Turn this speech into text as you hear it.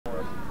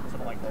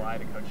physical eye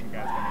to coach you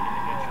guys going to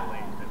individually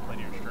that play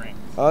to your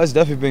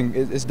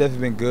strengths? It's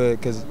definitely been good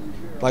because,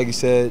 like you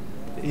said,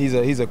 he's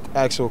a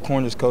actual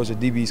corners coach, a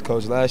DB's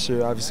coach. Last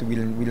year, obviously, we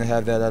didn't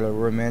have that out of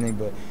Roy Manning,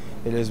 but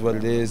it is what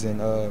it is. And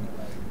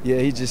yeah,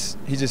 he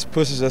just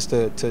pushes us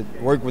to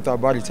work with our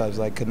body types.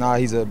 Like Kanai,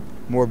 he's a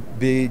more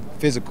big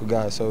physical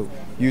guy, so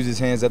use his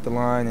hands at the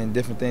line and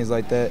different things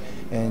like that.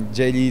 And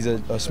JD's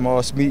a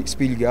small,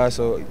 speedy guy,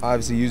 so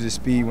obviously uses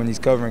speed when he's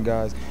covering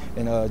guys.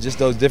 And just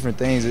those different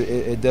things,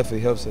 it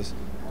definitely helps us.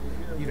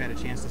 You've had a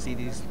chance to see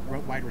these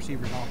wide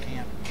receivers all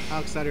camp. How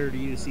excited are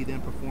you to see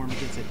them perform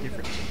against a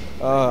different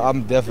team?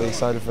 I'm definitely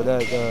excited for that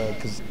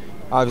because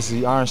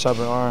obviously iron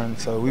sharpens iron,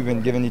 so we've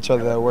been giving each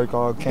other that work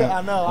all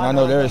camp. I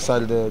know they're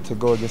excited to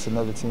go against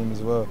another team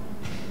as well.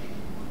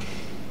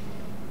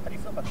 How do you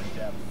feel about the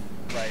depth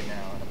right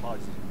now? And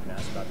apologies if you've been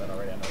asked about that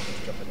already. I know I'm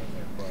just jumping in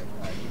here,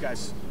 but you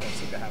guys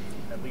seem to have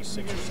at least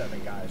 6 or 7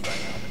 guys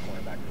right now at the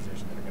cornerback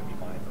position that are going to be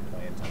vying for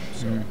playing time.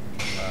 So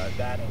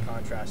that in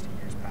contrast to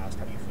years past,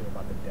 how do you feel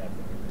about the depth of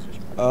your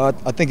position?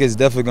 I think it's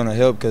definitely going to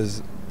help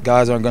because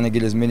guys aren't going to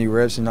get as many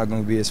reps. You're not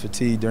going to be as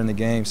fatigued during the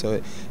game.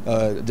 So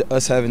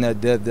us having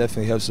that depth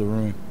definitely helps the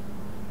room.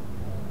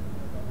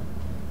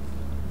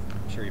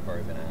 I'm sure you've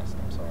already been asked.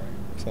 I'm sorry.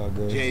 It's all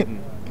good. Jaden,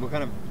 what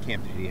kind of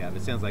camp did he have?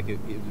 It sounds like it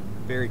was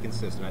very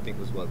consistent. I think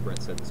was what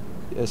Brett said this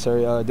morning. Yes,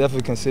 sir.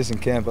 Definitely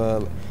consistent camp.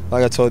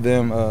 Like I told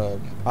them,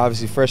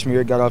 obviously freshman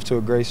year got off to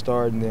a great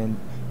start, and then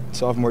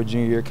sophomore,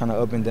 junior year kind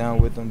of up and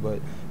down with him. But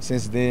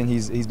since then,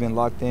 he's been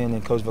locked in,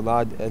 and Coach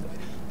Vlad,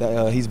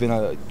 he's been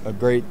a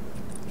great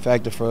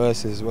factor for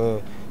us as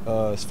well.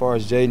 As far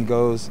as Jaden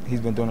goes,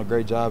 he's been doing a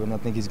great job, and I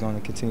think he's going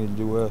to continue to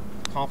do well.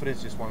 Confidence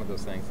is just one of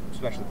those things,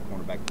 especially the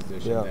cornerback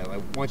position. Yeah. That,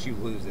 like, once you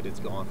lose it,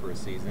 it's gone for a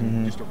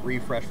season. Just a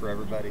refresh for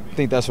everybody. I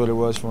think that's what it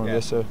was for him. Yeah.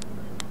 Yes, sir.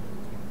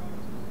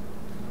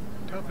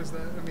 Tough is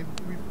that? I mean,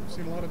 we've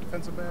seen a lot of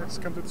defensive backs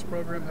come through this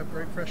program, have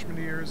great freshman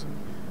years, and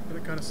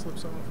it kind of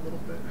slips off a little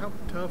bit. How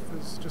tough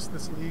is just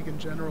this league in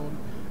general? And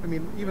I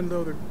mean, even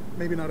though there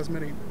maybe not as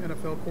many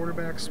NFL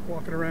quarterbacks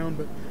walking around,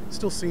 but it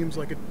still seems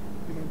like it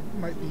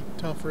might be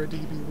tough for a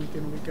DB week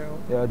in, week out.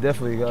 Yeah,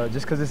 definitely.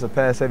 Just because it's a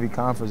pass-heavy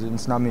conference,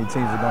 it's not many teams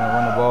that are going to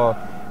run the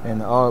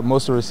ball, and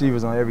most of the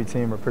receivers on every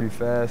team are pretty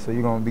fast. So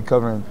you're going to be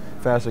covering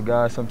faster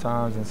guys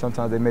sometimes, and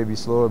sometimes they may be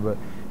slower.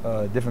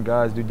 But different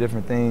guys do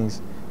different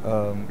things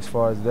as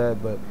far as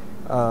that. But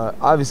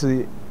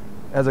obviously,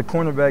 as a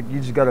cornerback, you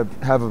just got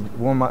to have a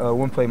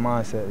one-play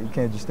mindset. You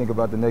can't just think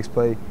about the next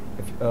play.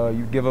 If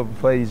you give up a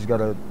play, you just got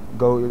to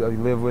go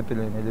live with it,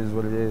 and it is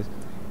what it is.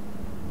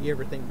 You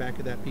ever think back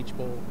to that Peach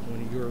Bowl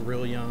when you were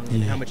real young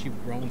and how much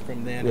you've grown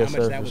from then? Yes, how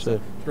much sir, that was sure.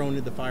 a thrown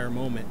into the fire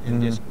moment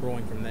and just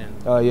growing from then?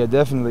 Yeah,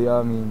 definitely.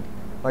 I mean,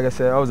 like I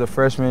said, I was a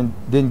freshman,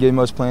 didn't get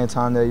much playing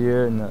time that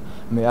year, and I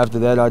mean after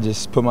that, I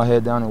just put my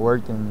head down and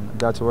worked and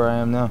got to where I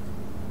am now.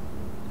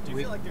 Do you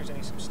feel like there's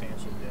any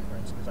substantial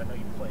difference? Because I know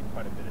you played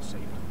quite a bit of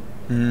safety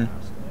in the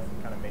past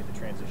and kind of made the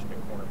transition to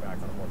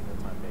cornerback on a more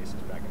full-time basis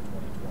back in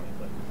 2020.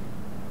 But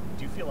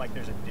do you feel like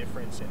there's a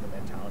difference in the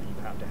mentality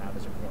you have to have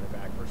as a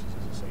cornerback versus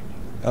as a safety?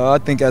 I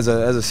think as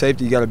a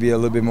safety, you got to be a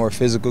little bit more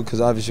physical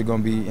because obviously you're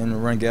going to be in the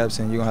run gaps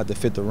and you're going to have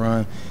to fit the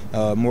run.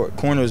 More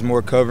corners,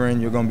 more covering.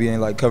 You're going to be in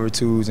like cover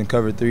 2s and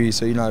cover 3s,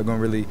 so you're not going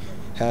to really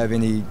have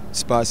any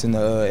spots in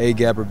the A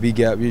gap or B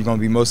gap. You're going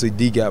to be mostly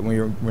D gap when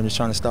you're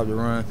trying to stop the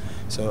run.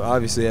 So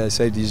obviously as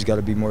safety, you just got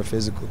to be more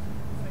physical.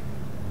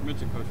 You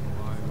mentioned Coach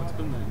Malai. What's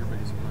been your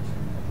biggest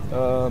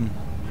impression?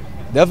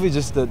 Definitely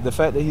just the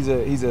fact that he's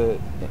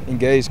a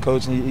engaged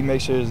coach, and he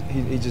makes sure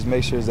he just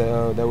makes sure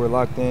that we're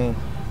locked in,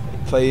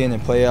 play in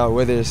and play out,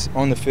 whether it's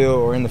on the field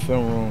or in the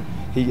film room.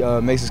 He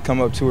makes us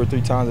come up 2 or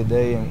 3 times a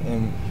day,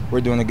 and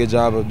we're doing a good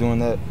job of doing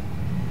that.